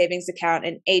yield savings account,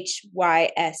 an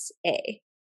HYSA.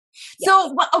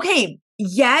 So, okay.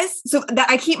 Yes. So that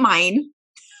I keep mine.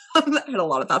 I had a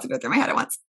lot of thoughts go through my head at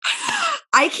once.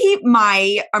 I keep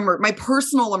my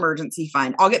personal emergency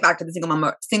fund. I'll get back to the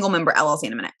single member LLC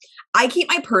in a minute. I keep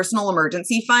my personal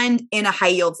emergency fund in a high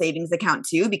yield savings account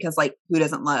too, because like who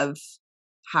doesn't love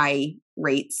high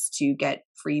rates to get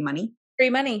free money? Free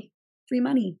money.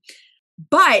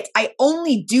 But I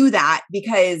only do that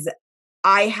because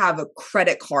I have a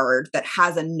credit card that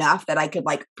has enough that I could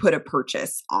like put a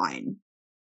purchase on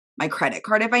my credit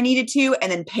card if I needed to,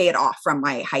 and then pay it off from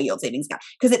my high yield savings account.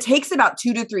 Because it takes about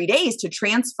 2 to 3 days to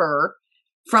transfer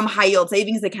from high yield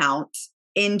savings account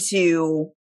into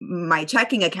my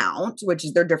checking account, which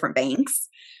is they're different banks.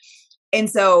 And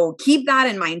so keep that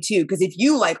in mind too, because if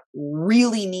you like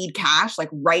really need cash, like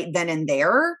right then and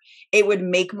there, it would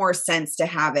make more sense to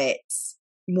have it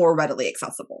more readily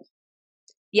accessible.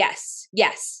 Yes.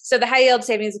 So the high yield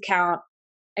savings account,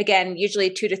 again, usually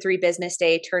 2 to 3 business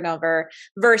day turnover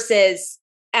versus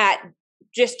at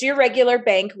just your regular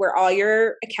bank where all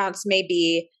your accounts may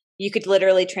be, you could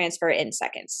literally transfer in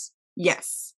seconds.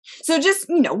 Yes. So just,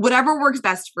 whatever works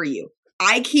best for you.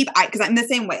 Because I'm the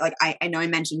same way. Like I know I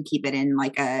mentioned keep it in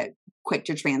like a quick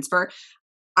to transfer.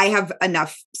 I have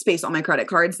enough space on my credit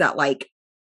cards that like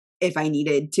if I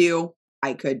needed to,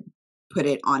 I could put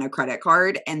it on a credit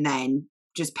card and then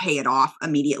just pay it off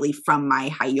immediately from my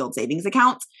high yield savings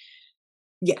account.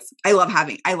 Yes, I love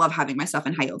having my stuff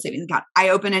in high yield savings account. I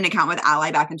opened an account with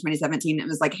Ally back in 2017. It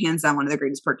was like hands down one of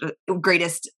the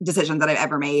greatest decisions that I've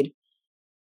ever made.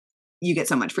 You get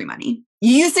so much free money.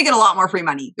 You used to get a lot more free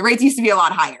money. The rates used to be a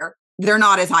lot higher. They're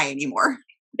not as high anymore.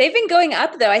 They've been going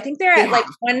up though. I think they're at like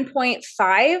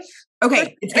 1.5.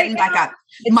 Okay, it's getting back up.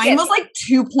 Mine was like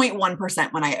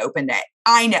 2.1% when I opened it.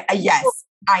 I know. Yes,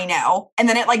 I know. And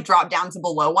then it like dropped down to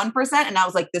below 1%. And I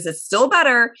was like, this is still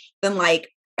better than like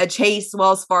a Chase,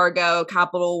 Wells Fargo,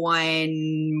 Capital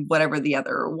One, whatever the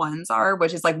other ones are,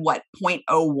 which is like what,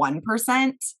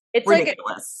 0.01%? It's ridiculous.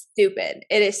 Like stupid.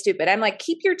 It is stupid. I'm like,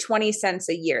 keep your 20 cents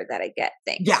a year that I get.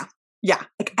 Thanks. Yeah. Yeah.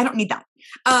 Like, I don't need that.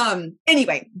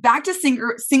 Anyway, back to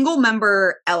single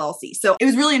member LLC. So it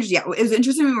was really interesting. Yeah, it was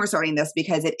interesting when we were starting this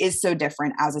because it is so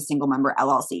different as a single member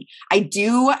LLC. I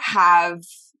do have,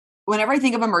 whenever I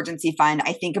think of emergency fund,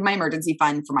 I think of my emergency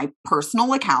fund for my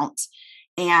personal account.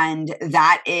 And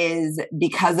that is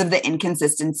because of the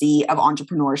inconsistency of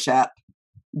entrepreneurship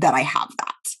that I have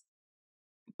that.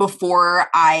 Before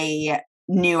I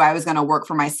knew I was going to work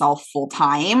for myself full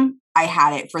time, I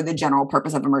had it for the general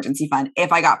purpose of emergency fund.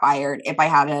 If I got fired, if I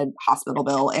had a hospital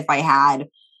bill, if I had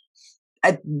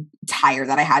a tire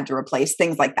that I had to replace,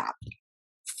 things like that.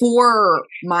 For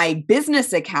my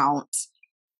business account,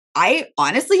 I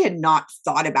honestly had not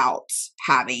thought about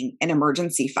having an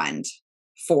emergency fund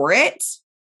for it.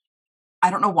 I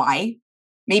don't know why.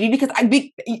 Maybe because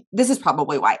this is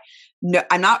probably why. No,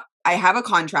 I have a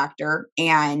contractor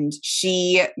and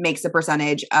she makes a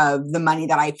percentage of the money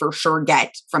that I for sure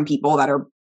get from people that are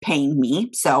paying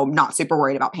me. So I'm not super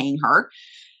worried about paying her.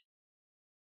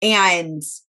 And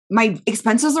my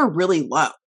expenses are really low,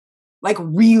 like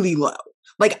really low.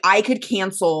 Like I could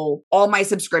cancel all my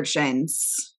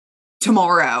subscriptions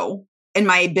tomorrow and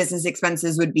my business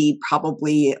expenses would be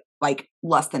probably like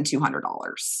less than $200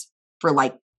 for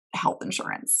like health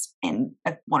insurance and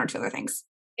one or two other things.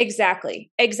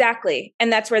 Exactly.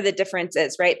 And that's where the difference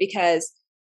is, right? Because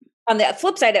on the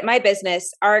flip side, at my business,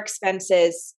 our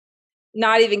expenses,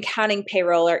 not even counting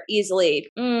payroll, are easily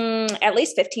at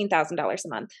least $15,000 a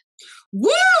month.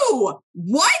 Woo!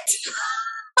 What?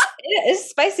 It is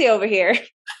spicy over here.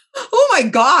 Oh my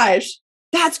gosh.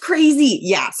 That's crazy.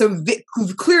 Yeah. So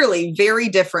clearly very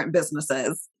different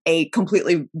businesses, a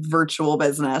completely virtual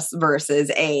business versus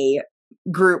a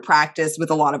group practice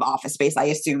with a lot of office space, I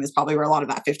assume is probably where a lot of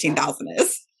that 15,000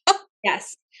 is.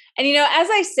 Yes. And as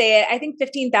I say it, I think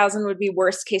 15,000 would be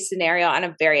worst case scenario on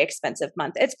a very expensive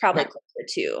month. It's probably closer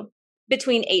to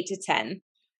between 8 to 10.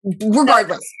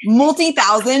 Regardless,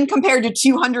 multi-thousand compared to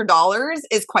 $200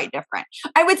 is quite different.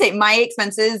 I would say my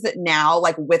expenses now,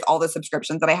 like with all the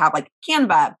subscriptions that I have, like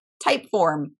Canva,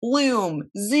 Typeform, Loom,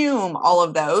 Zoom, all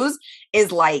of those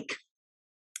is like,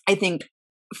 I think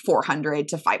 400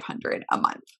 to 500 a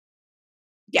month.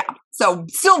 Yeah. So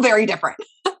still very different.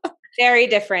 Very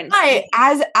different. But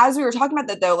as we were talking about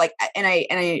that though, like, and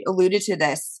I alluded to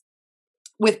this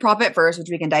with Profit First, which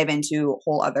we can dive into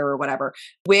whole other or whatever,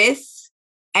 with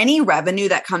any revenue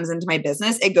that comes into my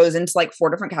business, it goes into like 4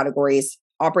 different categories: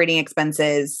 operating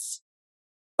expenses,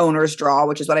 owner's draw,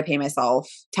 which is what I pay myself,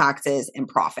 taxes, and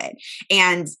profit.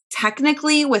 And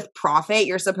technically with profit,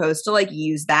 you're supposed to like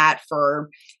use that for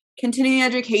continuing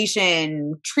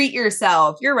education, treat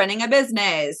yourself, you're running a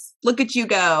business, look at you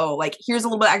go, like here's a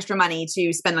little bit extra money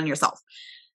to spend on yourself.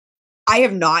 I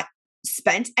have not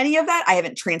spent any of that. I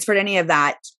haven't transferred any of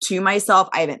that to myself.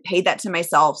 I haven't paid that to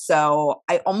myself. So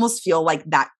I almost feel like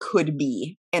that could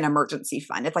be an emergency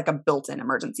fund. It's like a built-in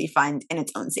emergency fund in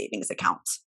its own savings account.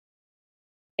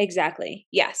 Exactly.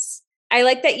 Yes. I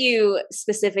like that you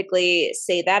specifically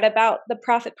say that about the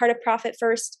profit part of Profit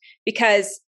First,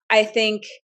 because I think,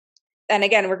 and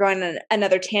again, we're going on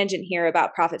another tangent here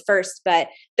about Profit First, but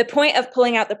the point of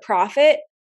pulling out the profit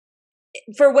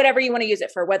for whatever you want to use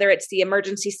it for, whether it's the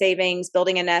emergency savings,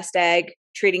 building a nest egg,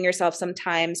 treating yourself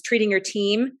sometimes, treating your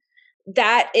team,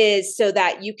 that is so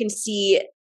that you can see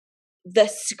the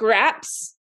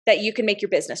scraps that you can make your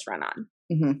business run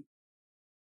on.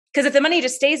 Because if the money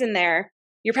just stays in there,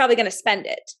 you're probably going to spend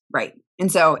it. Right. And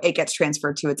so it gets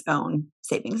transferred to its own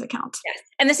savings account. Yes.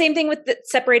 And the same thing with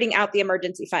separating out the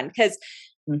emergency fund, because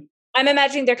I'm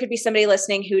imagining there could be somebody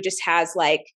listening who just has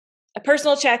like a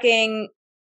personal checking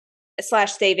 /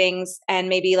 savings and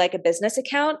maybe like a business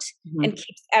account and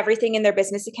keeps everything in their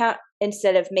business account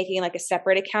instead of making like a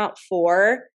separate account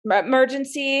for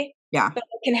emergency. Yeah. But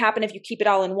what can happen if you keep it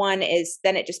all in one is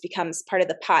then it just becomes part of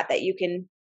the pot that you can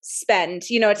spend.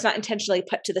 It's not intentionally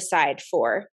put to the side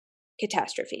for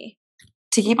catastrophe.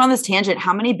 To keep on this tangent,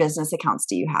 how many business accounts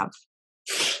do you have?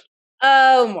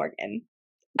 Oh, Morgan.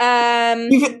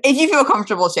 If you feel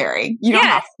comfortable sharing. You don't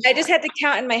have to. I just had to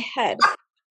count in my head.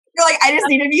 You're like, I just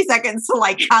need a few seconds to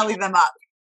like tally them up.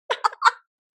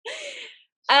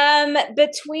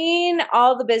 Between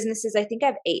all the businesses, I think I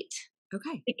have 8.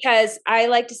 Okay. Because I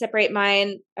like to separate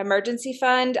mine: emergency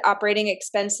fund, operating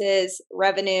expenses,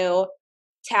 revenue,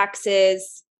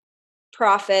 taxes,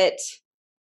 profit.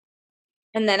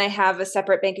 And then I have a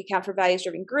separate bank account for values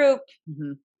driven group.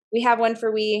 We have one for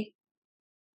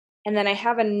And then I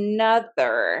have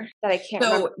another that I can't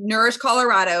remember. So Nourish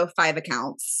Colorado, 5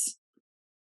 accounts.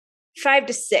 5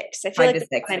 to 6. I feel like that's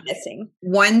what I'm missing.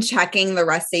 1 checking, the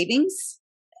rest savings.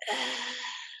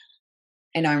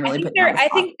 I know I'm really putting you on the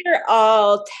spot. I think they're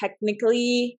all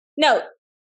technically, no,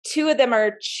 2 of them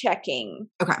are checking.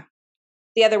 Okay.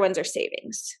 The other ones are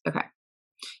savings. Okay.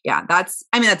 Yeah, that's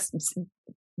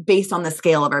based on the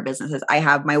scale of our businesses. I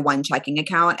have my 1 checking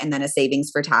account and then a savings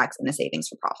for tax and a savings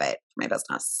for profit for my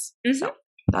business. Mm-hmm. So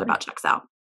that about checks out.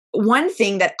 One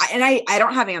thing that, I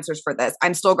don't have answers for this,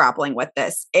 I'm still grappling with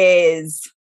this, is,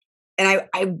 and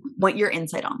I want your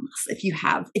insight on this if you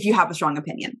have a strong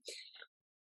opinion.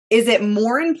 Is it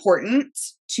more important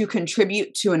to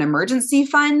contribute to an emergency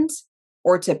fund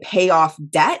or to pay off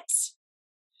debt?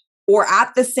 Or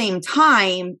at the same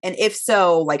time, and if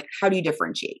so, like, how do you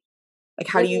differentiate? Like,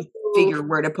 how do you figure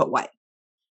where to put what?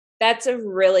 That's a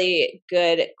really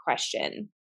good question.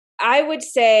 I would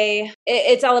say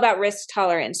it's all about risk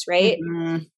tolerance, right?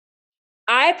 Mm-hmm.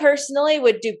 I personally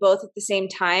would do both at the same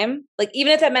time. Like,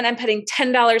 even if that meant I'm putting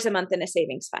 $10 a month in a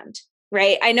savings fund,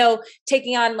 right? I know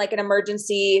taking on like an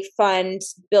emergency fund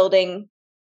building,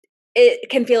 it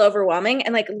can feel overwhelming.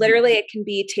 And like literally it can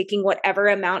be taking whatever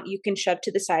amount you can shove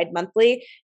to the side monthly,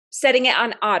 setting it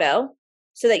on auto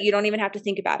so that you don't even have to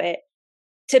think about it,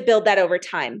 to build that over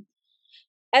time.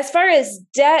 As far as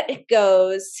debt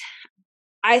goes,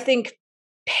 I think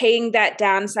paying that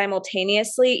down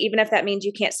simultaneously, even if that means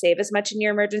you can't save as much in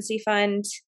your emergency fund,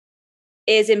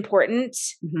 is important.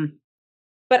 Mm-hmm.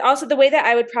 But also the way that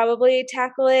I would probably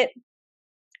tackle it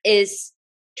is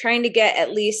trying to get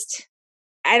at least,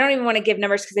 I don't even want to give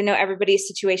numbers because I know everybody's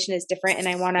situation is different and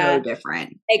I want to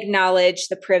acknowledge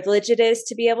the privilege it is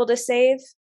to be able to save.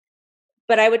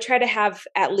 But I would try to have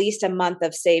at least a month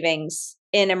of savings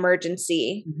in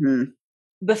emergency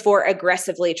before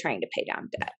aggressively trying to pay down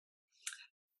debt.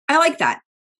 I like that.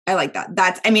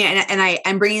 That's, I mean, and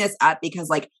I'm bringing this up because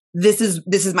like, this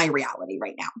is my reality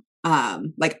right now.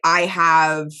 Like I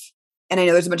have, and I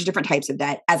know there's a bunch of different types of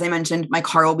debt. As I mentioned, my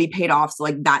car will be paid off. So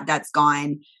like that debt's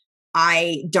gone.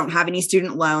 I don't have any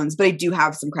student loans, but I do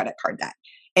have some credit card debt.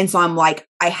 And so I'm like,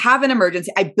 I have an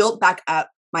emergency. I built back up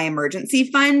my emergency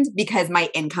fund because my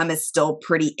income is still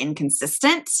pretty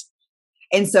inconsistent.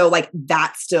 And so like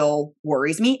that still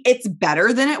worries me. It's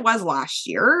better than it was last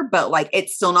year, but like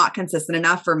it's still not consistent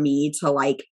enough for me to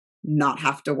like not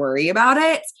have to worry about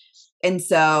it. And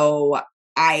so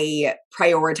I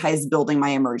prioritized building my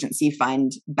emergency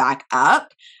fund back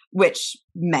up, which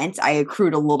meant I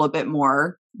accrued a little bit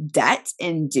more debt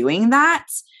in doing that.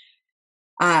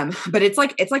 But it's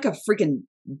like a freaking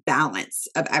balance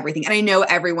of everything. And I know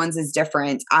everyone's is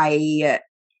different. I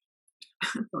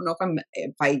don't know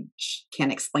if I can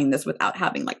explain this without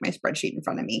having like my spreadsheet in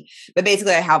front of me, but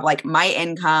basically I have like my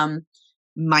income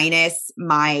minus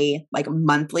my like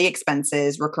monthly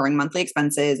expenses, recurring monthly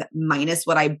expenses, minus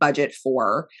what I budget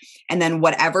for. And then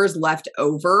whatever's left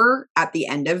over at the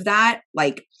end of that,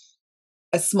 like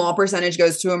a small percentage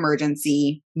goes to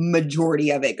emergency,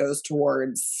 majority of it goes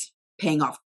towards paying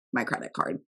off my credit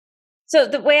card. So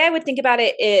the way I would think about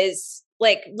it is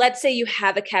like, let's say you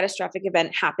have a catastrophic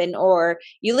event happen or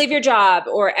you leave your job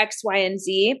or X, Y, and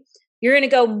Z. You're going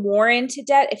to go more into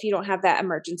debt if you don't have that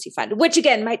emergency fund, which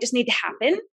again, might just need to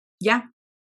happen. Yeah.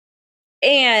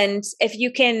 And if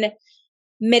you can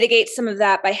mitigate some of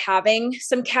that by having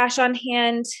some cash on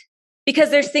hand,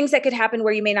 because there's things that could happen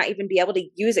where you may not even be able to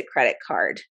use a credit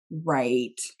card.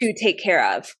 Right. To take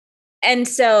care of. And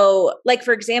so, like,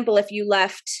 for example, if you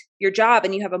left your job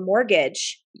and you have a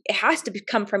mortgage, it has to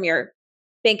come from your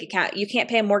bank account. You can't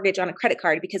pay a mortgage on a credit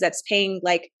card because that's paying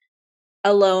like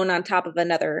a loan on top of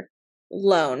another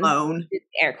loan.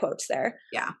 Air quotes there.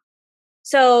 Yeah.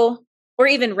 So, or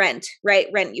even rent, right?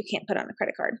 Rent you can't put on a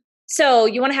credit card. So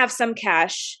you want to have some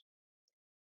cash.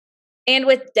 And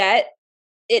with debt,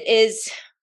 it is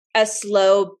a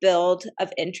slow build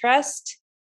of interest,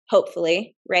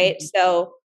 hopefully, right? Mm-hmm.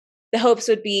 So the hopes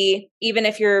would be, even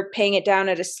if you're paying it down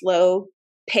at a slow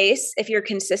pace, if you're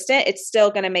consistent, it's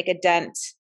still going to make a dent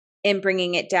in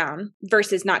bringing it down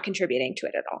versus not contributing to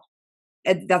it at all.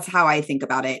 That's how I think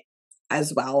about it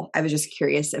as well. I was just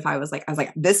curious if I was like,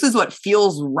 this is what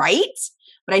feels right,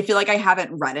 but I feel like I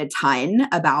haven't read a ton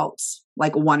about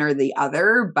like one or the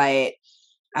other, but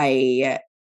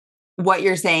what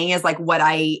you're saying is like what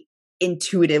I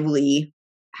intuitively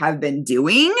have been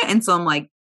doing. And so I'm like,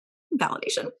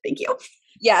 validation. Thank you.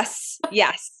 Yes.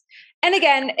 And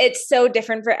again, it's so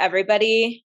different for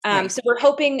everybody. Right. So we're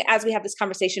hoping as we have this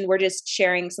conversation, we're just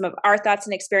sharing some of our thoughts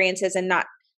and experiences and not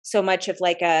so much of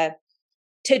like a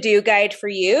to-do guide for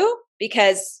you,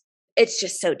 because it's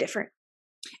just so different.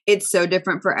 It's so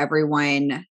different for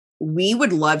everyone. We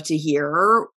would love to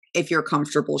hear if you're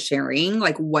comfortable sharing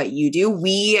like what you do.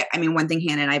 One thing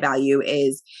Hannah and I value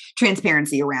is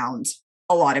transparency around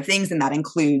a lot of things, and that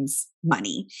includes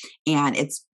money. And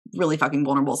it's really fucking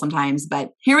vulnerable sometimes,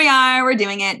 but here we are, we're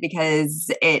doing it because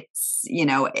it's,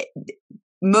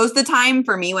 most of the time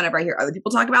for me, whenever I hear other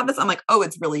people talk about this, I'm like, oh,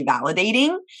 it's really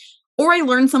validating. Or I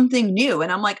learned something new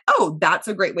and I'm like, oh, that's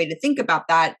a great way to think about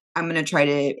that. I'm going to try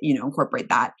to, incorporate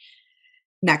that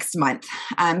next month.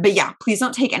 But yeah, please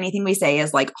don't take anything we say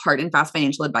as like hard and fast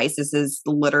financial advice. This is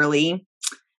literally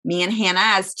me and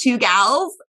Hannah as two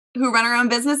gals who run our own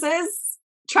businesses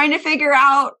trying to figure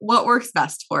out what works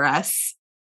best for us.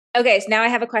 Okay, so now I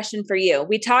have a question for you.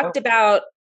 We talked about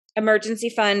emergency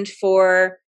fund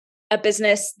for a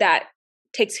business that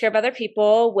takes care of other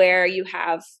people, where you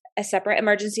have a separate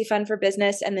emergency fund for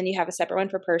business and then you have a separate one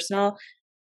for personal.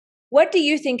 What do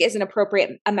you think is an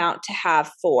appropriate amount to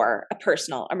have for a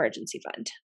personal emergency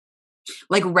fund?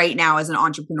 Like right now as an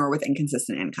entrepreneur with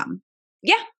inconsistent income.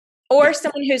 Yeah. Or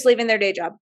someone who's leaving their day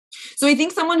job. So I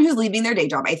think someone who's leaving their day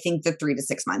job, I think the 3 to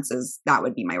 6 months that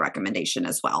would be my recommendation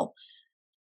as well.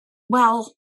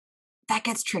 Well, that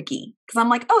gets tricky because I'm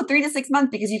like, 3 to 6 months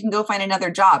because you can go find another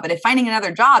job. But if finding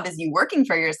another job is you working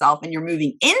for yourself and you're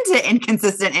moving into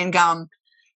inconsistent income,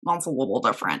 well, it's a little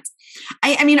different.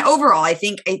 Overall, I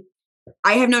think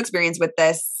I have no experience with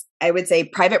this. I would say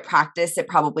private practice, it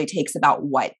probably takes about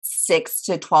 6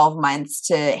 to 12 months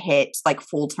to hit like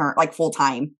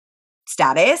full-time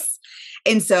status.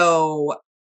 And so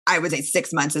I would say 6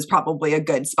 months is probably a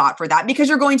good spot for that because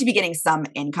you're going to be getting some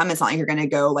income. It's not like you're going to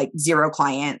go like 0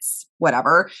 clients,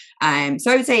 whatever.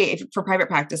 So I would say for private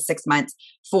practice, 6 months.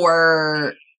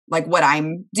 For like what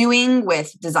I'm doing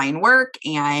with design work,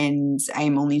 and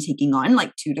I'm only taking on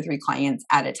like 2 to 3 clients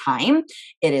at a time,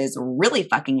 it is really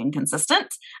fucking inconsistent.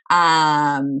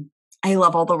 I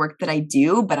love all the work that I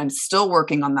do, but I'm still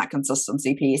working on that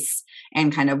consistency piece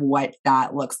and kind of what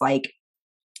that looks like.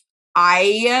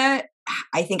 I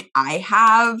think I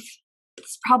have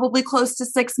probably close to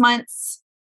 6 months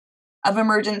of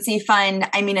emergency fund.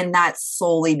 And that's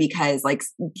solely because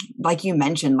like you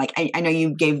mentioned, like I know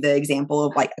you gave the example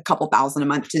of like a couple thousand a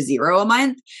month to 0 a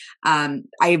month.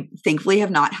 I thankfully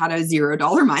have not had a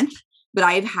 $0 month, but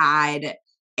I've had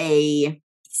a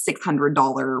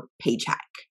 $600 paycheck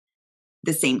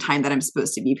the same time that I'm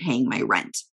supposed to be paying my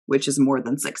rent, which is more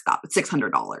than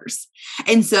 $600.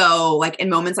 And so like in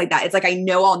moments like that, it's like, I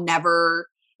know I'll never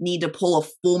need to pull a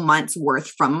full month's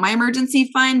worth from my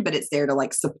emergency fund, but it's there to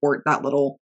like support that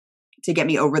to get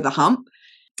me over the hump.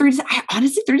 3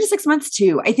 to 6 months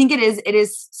too. I think it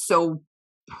is so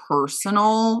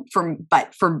personal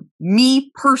but for me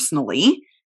personally,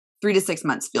 3 to 6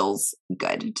 months feels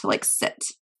good to like sit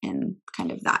in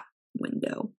kind of that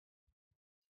window.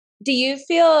 Do you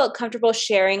feel comfortable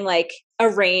sharing like a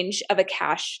range of a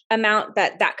cash amount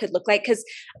that could look like? Because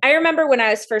I remember when I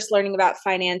was first learning about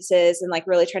finances and like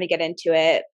really trying to get into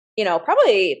it,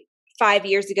 probably 5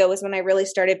 years ago was when I really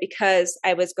started, because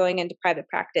I was going into private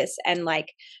practice and like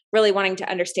really wanting to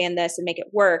understand this and make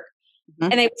it work.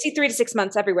 Mm-hmm. And I would see 3 to 6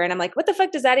 months everywhere. And I'm like, what the fuck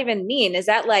does that even mean? Is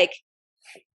that like,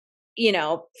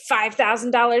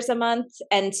 $5,000 a month?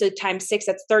 And so times 6,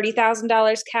 that's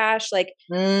 $30,000 cash. Like,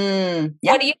 yeah.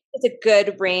 What do you think is a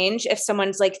good range if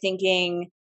someone's like thinking,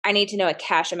 I need to know a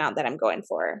cash amount that I'm going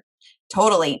for?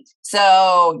 Totally.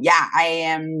 So yeah, I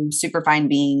am super fine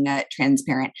being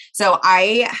transparent. So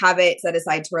I have it set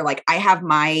aside to where like I have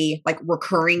my like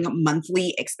recurring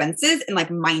monthly expenses, and like,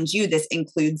 mind you, this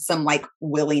includes some like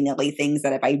willy-nilly things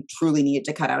that if I truly needed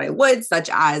to cut out, I would, such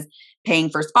as paying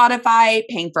for Spotify,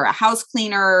 paying for a house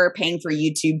cleaner, paying for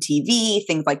YouTube TV,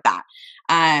 things like that.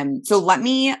 So let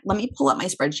me pull up my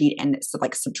spreadsheet and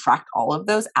like subtract all of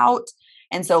those out.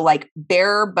 And so like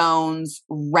bare bones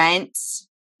rent,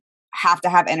 have to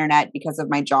have internet because of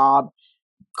my job,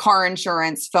 car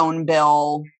insurance, phone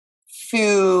bill,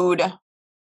 food,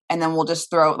 and then we'll just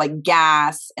throw like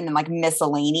gas and then like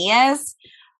miscellaneous.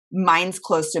 Mine's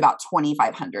close to about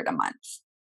 $2,500 a month.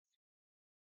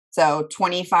 So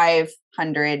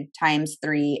 2,500 times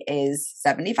 3 is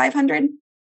 7,500.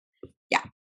 Yeah.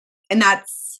 And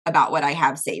that's about what I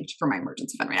have saved for my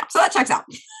emergency fund right now. So that checks out.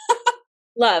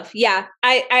 Love. Yeah.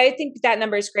 I think that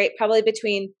number is great. Probably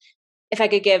between, if I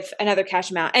could give another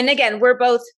cash amount. And again, we're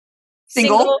both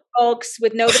single folks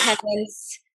with no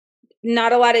dependents,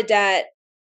 not a lot of debt.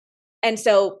 And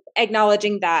so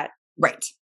acknowledging that. Right.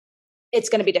 It's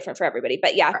going to be different for everybody.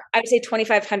 But yeah, I would say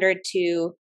 2,500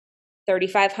 to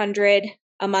 3,500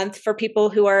 a month for people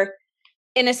who are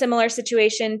in a similar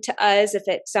situation to us. If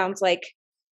it sounds like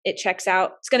it checks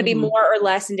out. It's going to be more or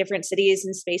less in different cities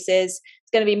and spaces.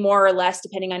 It's going to be more or less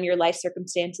depending on your life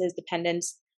circumstances,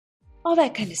 dependence, all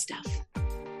that kind of stuff.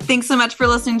 Thanks so much for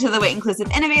listening to the Weight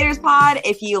Inclusive Innovators Pod.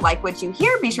 If you like what you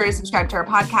hear, be sure to subscribe to our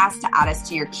podcast to add us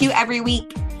to your queue every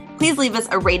week. Please leave us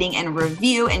a rating and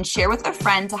review and share with a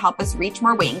friend to help us reach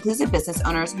more weight inclusive business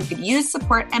owners who could use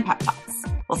support and pep talks.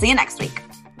 We'll see you next week.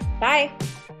 Bye.